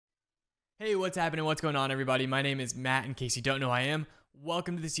Hey, what's happening? What's going on, everybody? My name is Matt. In case you don't know who I am,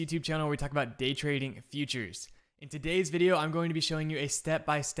 welcome to this YouTube channel where we talk about day trading futures. In today's video, I'm going to be showing you a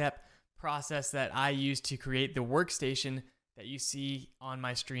step-by-step process that I use to create the workstation that you see on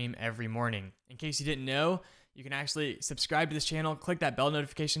my stream every morning. In case you didn't know, you can actually subscribe to this channel, click that bell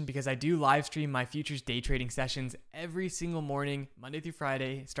notification because I do live stream my futures day trading sessions every single morning, Monday through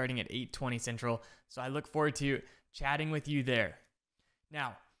Friday, starting at 8:20 Central. So I look forward to chatting with you there.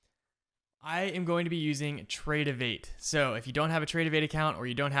 Now, I am going to be using Tradevate. So if you don't have a Tradevate account or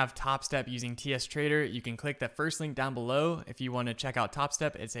you don't have Top Step using TS Trader, you can click that first link down below. If you want to check out Top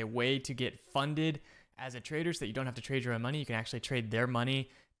Step, it's a way to get funded as a trader so that you don't have to trade your own money. You can actually trade their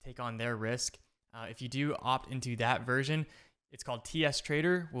money, take on their risk. If you do opt into that version, it's called TS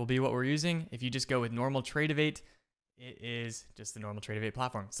Trader, will be what we're using. If you just go with normal Tradevate, it is just the normal Tradevate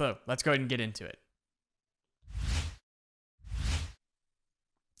platform. So let's go ahead and get into it.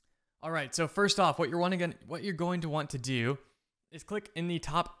 All right, so first off, what you're going to want to do is click in the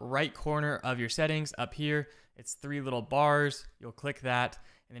top right corner of your settings up here. It's three little bars. You'll click that,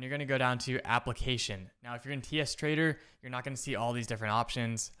 and then you're going to go down to application. Now, if you're in TS Trader, you're not going to see all these different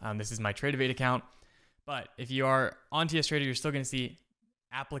options. This is my Tradevate account, but if you are on TS Trader, you're still going to see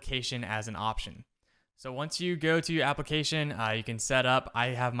application as an option. So once you go to application, you can set up. I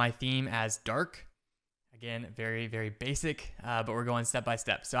have my theme as dark. Again, very, very basic, but we're going step by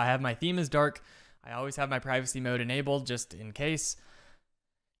step. So I have my theme as dark. I always have my privacy mode enabled just in case.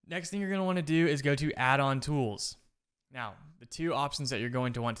 Next thing you're going to want to do is go to add-on tools. Now, the two options that you're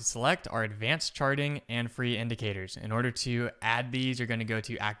going to want to select are advanced charting and free indicators. In order to add these, you're going to go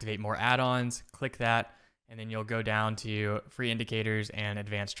to activate more add-ons, click that, and then you'll go down to free indicators and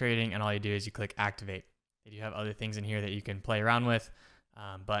advanced trading, and all you do is you click activate. They do have other things in here that you can play around with,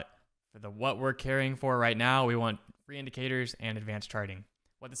 but for what we're caring for right now, we want free indicators and advanced charting.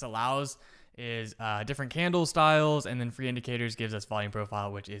 What this allows is different candle styles, and then free indicators gives us volume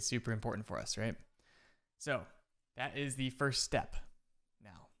profile, which is super important for us, right? So that is the first step.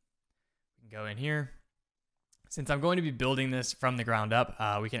 Now we can go in here. Since I'm going to be building this from the ground up,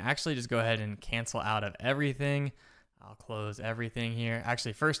 we can actually just go ahead and cancel out of everything. I'll close everything here.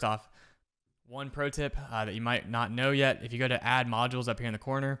 Actually, first off, one pro tip that you might not know yet, if you go to add modules up here in the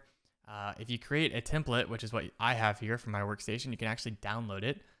corner, if you create a template, which is what I have here for my workstation, you can actually download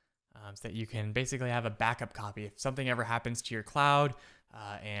it so that you can basically have a backup copy. If something ever happens to your cloud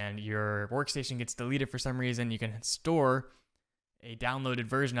and your workstation gets deleted for some reason, you can store a downloaded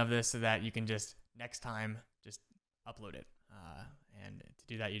version of this so that you can just next time just upload it. And to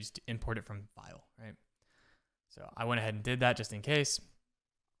do that, you just import it from file, right? So I went ahead and did that just in case.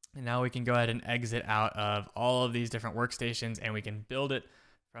 And now we can go ahead and exit out of all of these different workstations and we can build it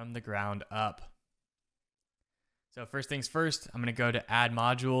from the ground up. So first things first, I'm going to go to add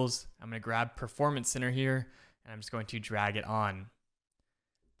modules. I'm going to grab Performance Center here, and I'm just going to drag it on.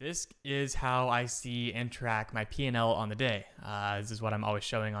 This is how I see and track my P&L on the day. This is what I'm always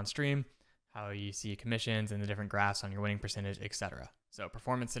showing on stream, how you see commissions and the different graphs on your winning percentage, etc. So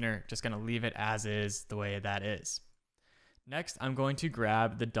Performance Center, just going to leave it as is the way that is. Next, I'm going to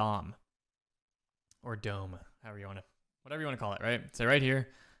grab the DOM or dome, whatever you want to call it, right? So right here,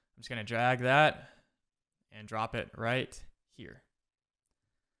 I'm just going to drag that and drop it right here.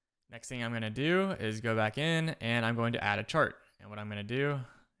 Next thing I'm going to do is go back in and I'm going to add a chart. And what I'm going to do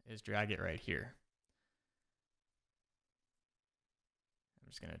is drag it right here. I'm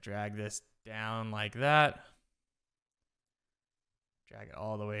just going to drag this down like that. Drag it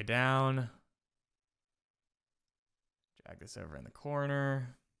all the way down. Drag this over in the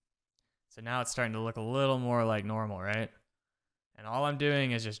corner. So now it's starting to look a little more like normal, right? And all I'm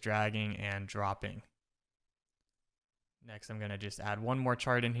doing is just dragging and dropping. Next, I'm going to just add one more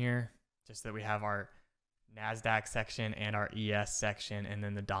chart in here, just so that we have our NASDAQ section and our ES section, and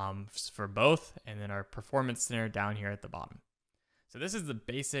then the DOMs for both, and then our Performance Center down here at the bottom. So this is the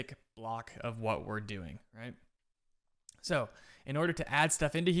basic block of what we're doing, right? So in order to add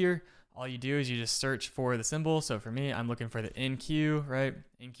stuff into here, all you do is you just search for the symbol. So for me, I'm looking for the NQ, right?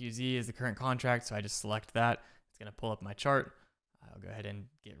 NQZ is the current contract, so I just select that. It's going to pull up my chart. I'll go ahead and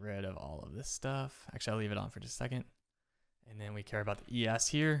get rid of all of this stuff. Actually, I'll leave it on for just a second. And then we care about the ES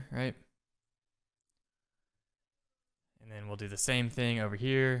here, right? And then we'll do the same thing over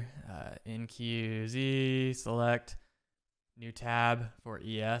here. NQZ, select, new tab for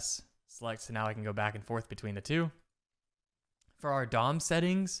ES, select. So now I can go back and forth between the two. For our DOM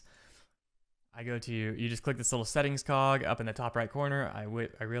settings, I go to, you just click this little settings cog up in the top right corner.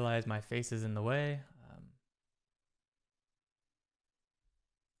 I realize my face is in the way.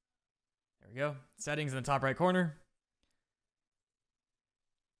 There we go. Settings in the top right corner.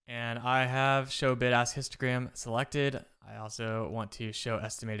 And I have show bid ask histogram selected. I also want to show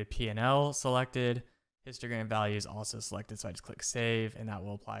estimated P&L selected. Histogram values also selected. So I just click save and that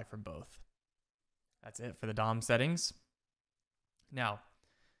will apply for both. That's it for the DOM settings. Now,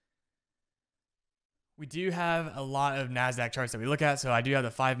 we do have a lot of NASDAQ charts that we look at. So I do have the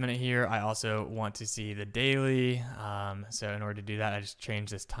 5-minute here. I also want to see the daily. So in order to do that, I just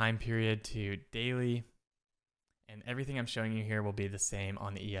change this time period to daily. And everything I'm showing you here will be the same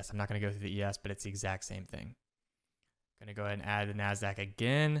on the ES. I'm not going to go through the ES, but it's the exact same thing. I'm going to go ahead and add the NASDAQ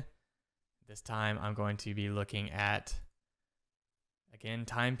again. This time I'm going to be looking at, again,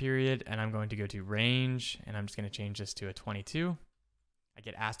 time period, and I'm going to go to range, and I'm just going to change this to a 22. I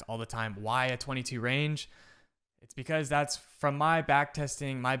get asked all the time, why a 22 range? It's because that's from my back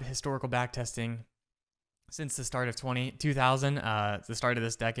testing, my historical back testing since the start of 2000, the start of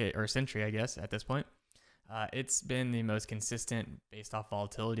this decade or century, I guess, at this point. It's been the most consistent based off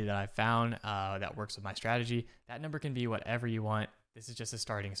volatility that I've found that works with my strategy. That number can be whatever you want. This is just a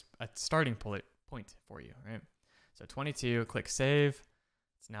starting point for you, right? So 22, click save.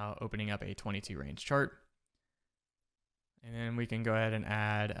 It's now opening up a 22 range chart. And then we can go ahead and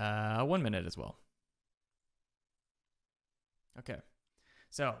add a 1 minute as well. Okay,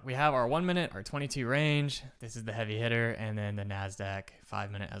 so we have our 1 minute, our 22 range. This is the heavy hitter, and then the NASDAQ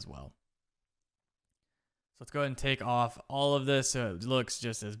 5-minute as well. Let's go ahead and take off all of this so it looks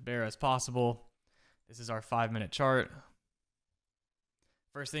just as bare as possible. This is our 5-minute chart.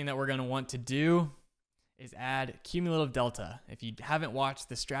 First thing that we're going to want to do is add cumulative delta. If you haven't watched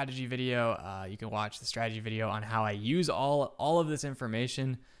the strategy video, you can watch the strategy video on how I use all of this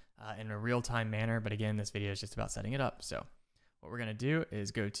information in a real-time manner. But again, this video is just about setting it up. So what we're going to do is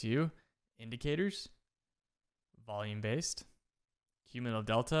go to indicators, volume-based, cumulative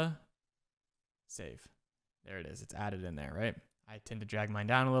delta, save. There it is. It's added in there, right? I tend to drag mine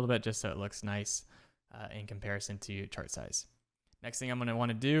down a little bit just so it looks nice in comparison to chart size. Next thing I'm going to want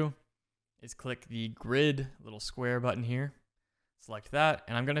to do is click the grid little square button here. Select that,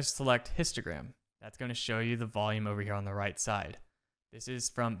 and I'm going to select histogram. That's going to show you the volume over here on the right side. This is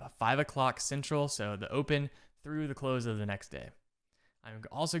from 5 o'clock central, so the open through the close of the next day. I'm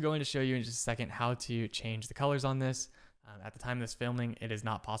also going to show you in just a second how to change the colors on this. At the time of this filming, it is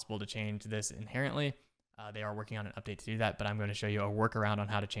not possible to change this inherently. They are working on an update to do that, but I'm going to show you a workaround on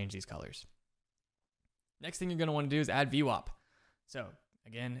how to change these colors. Next thing you're going to want to do is add VWAP. So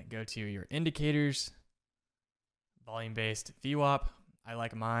again, go to your indicators, volume-based VWAP. I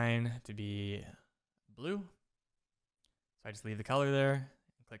like mine to be blue. So I just leave the color there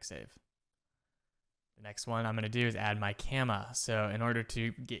and click save. The next one I'm going to do is add my CAMA. So in order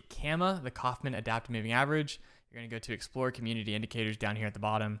to get CAMA, the Kaufman Adaptive Moving Average, you're going to go to Explore Community Indicators down here at the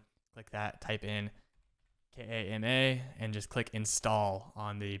bottom. Click that, type in KAMA, and just click install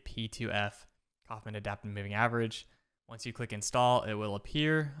on the P2F Kaufman Adaptive Moving Average. Once you click install, it will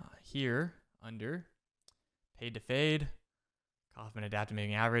appear here under paid to fade, Kaufman Adaptive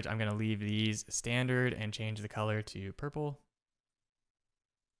Moving Average. I'm going to leave these standard and change the color to purple.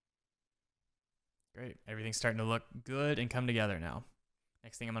 Great. Everything's starting to look good and come together now.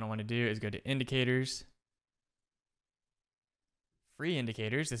 Next thing I'm going to want to do is go to indicators, free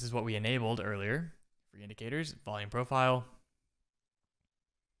indicators. This is what we enabled earlier. Free indicators, volume profile.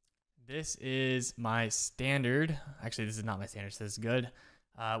 This is my standard. Actually, this is not my standard, so this is good.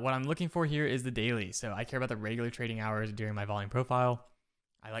 What I'm looking for here is the daily. So I care about the regular trading hours during my volume profile.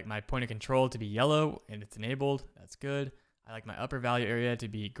 I like my point of control to be yellow and it's enabled. That's good. I like my upper value area to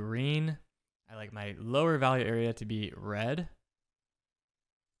be green. I like my lower value area to be red. And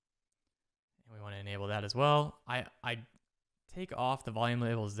we want to enable that as well. I take off the volume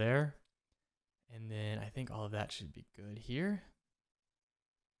labels there. And then I think all of that should be good here.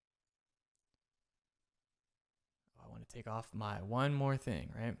 I want to take off my one more thing,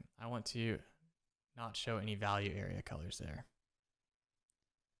 right? I want to not show any value area colors there.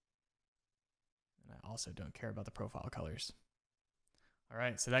 And I also don't care about the profile colors. All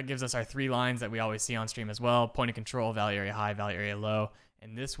right, so that gives us our 3 lines that we always see on stream as well. Point of control, value area high, value area low.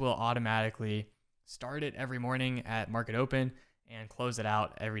 And this will automatically start it every morning at market open and close it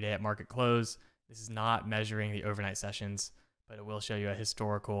out every day at market close. This is not measuring the overnight sessions, but it will show you a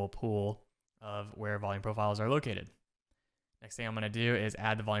historical pool of where volume profiles are located. Next thing I'm going to do is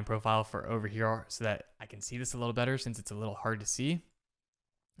add the volume profile for over here so that I can see this a little better since it's a little hard to see.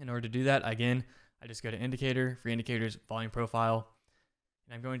 In order to do that, again, I just go to indicator, free indicators, volume profile,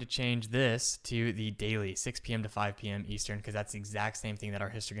 and I'm going to change this to the daily, 6 p.m. to 5 p.m. Eastern, because that's the exact same thing that our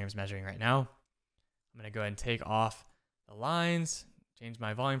histogram is measuring right now. I'm going to go ahead and take off the lines, change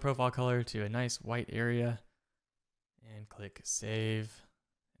my volume profile color to a nice white area, and click save.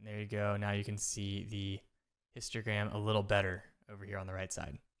 And there you go. Now you can see the histogram a little better over here on the right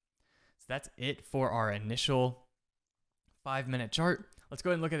side. So that's it for our initial 5-minute chart. Let's go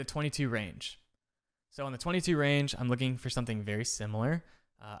ahead and look at the 22 range. So on the 22 range, I'm looking for something very similar.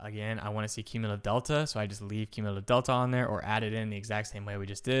 Again, I want to see cumulative delta, so I just leave cumulative delta on there or add it in the exact same way we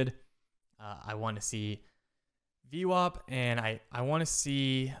just did. I want to see VWAP, and I want to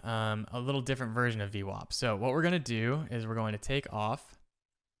see a little different version of VWAP. So what we're going to do is we're going to take off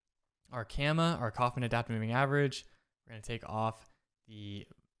our CAMA, our Kaufman Adaptive Moving Average. We're going to take off the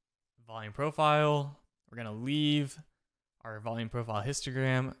volume profile. We're going to leave our volume profile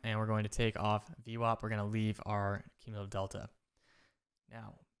histogram, and we're going to take off VWAP. We're going to leave our cumulative delta.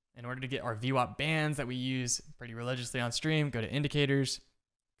 Now, in order to get our VWAP bands that we use pretty religiously on stream, go to indicators,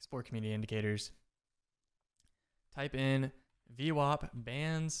 explore community indicators, type in VWAP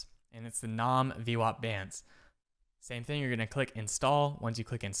bands, and it's the NOM VWAP bands. Same thing, you're going to click install. Once you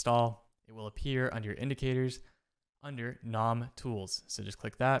click install, it will appear under your indicators under NOM tools. So just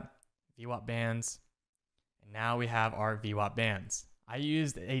click that, VWAP bands, and now we have our VWAP bands. I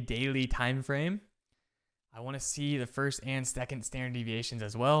used a daily time frame. I want to see the first and second standard deviations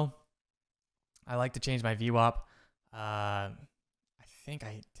as well. I like to change my VWAP. I think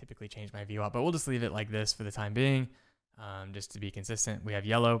I typically change my VWAP, but we'll just leave it like this for the time being, just to be consistent. We have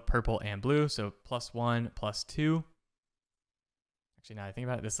yellow, purple, and blue, so +1, +2. Actually, now that I think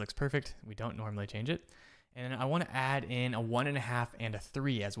about it, this looks perfect. We don't normally change it. And I want to add in a 1.5 and a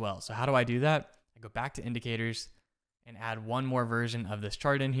 3 as well. So how do I do that? I go back to indicators and add one more version of this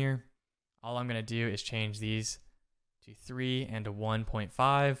chart in here. All I'm going to do is change these to 3 and to 1.5.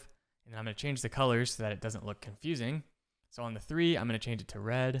 And then I'm going to change the colors so that it doesn't look confusing. So on the 3, I'm going to change it to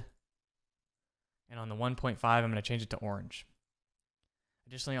red. And on the 1.5, I'm going to change it to orange.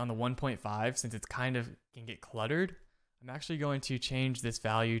 Additionally, on the 1.5, since it's kind of can get cluttered, I'm actually going to change this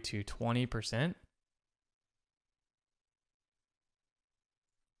value to 20%.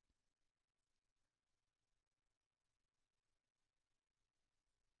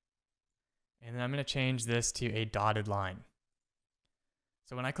 And then I'm going to change this to a dotted line.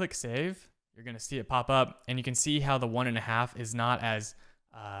 So when I click save, you're going to see it pop up, and you can see how the 1.5 is not as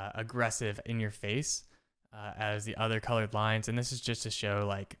aggressive in your face as the other colored lines. And this is just to show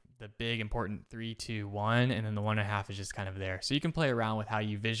like the big important 3, 2, 1, and then the 1.5 is just kind of there. So you can play around with how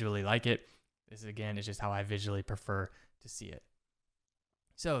you visually like it. This again is just how I visually prefer to see it.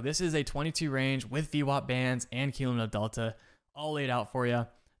 So this is a 22 range with VWAP bands and cumulative delta all laid out for you.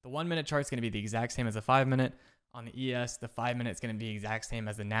 The 1-minute chart is going to be the exact same as the 5-minute. On the ES, the 5-minute is going to be the exact same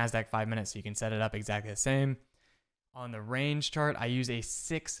as the NASDAQ 5-minute, so you can set it up exactly the same. On the range chart, I use a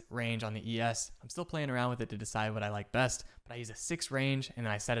 6 range on the ES. I'm still playing around with it to decide what I like best, but I use a 6 range, and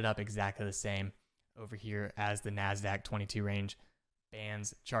then I set it up exactly the same over here as the NASDAQ 22 range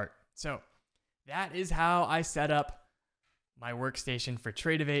bands chart. So that is how I set up my workstation for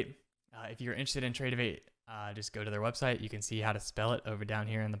Tradevate. If you're interested in Tradevate, just go to their website. You can see how to spell it over down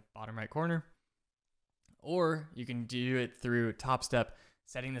here in the bottom right corner. Or you can do it through TopStep.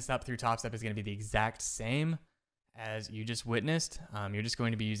 Setting this up through TopStep is going to be the exact same as you just witnessed. You're just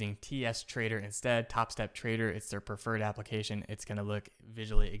going to be using TS Trader instead. TopStep Trader, it's their preferred application. It's going to look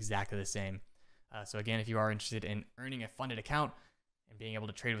visually exactly the same. So again, if you are interested in earning a funded account and being able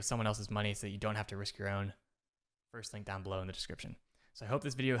to trade with someone else's money so that you don't have to risk your own, first link down below in the description. So I hope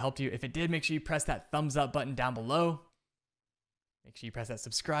this video helped you. If it did, make sure you press that thumbs up button down below. Make sure you press that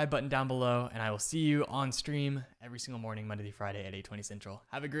subscribe button down below, and I will see you on stream every single morning, Monday through Friday at 8:20 Central.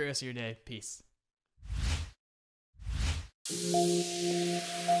 Have a great rest of your day. Peace.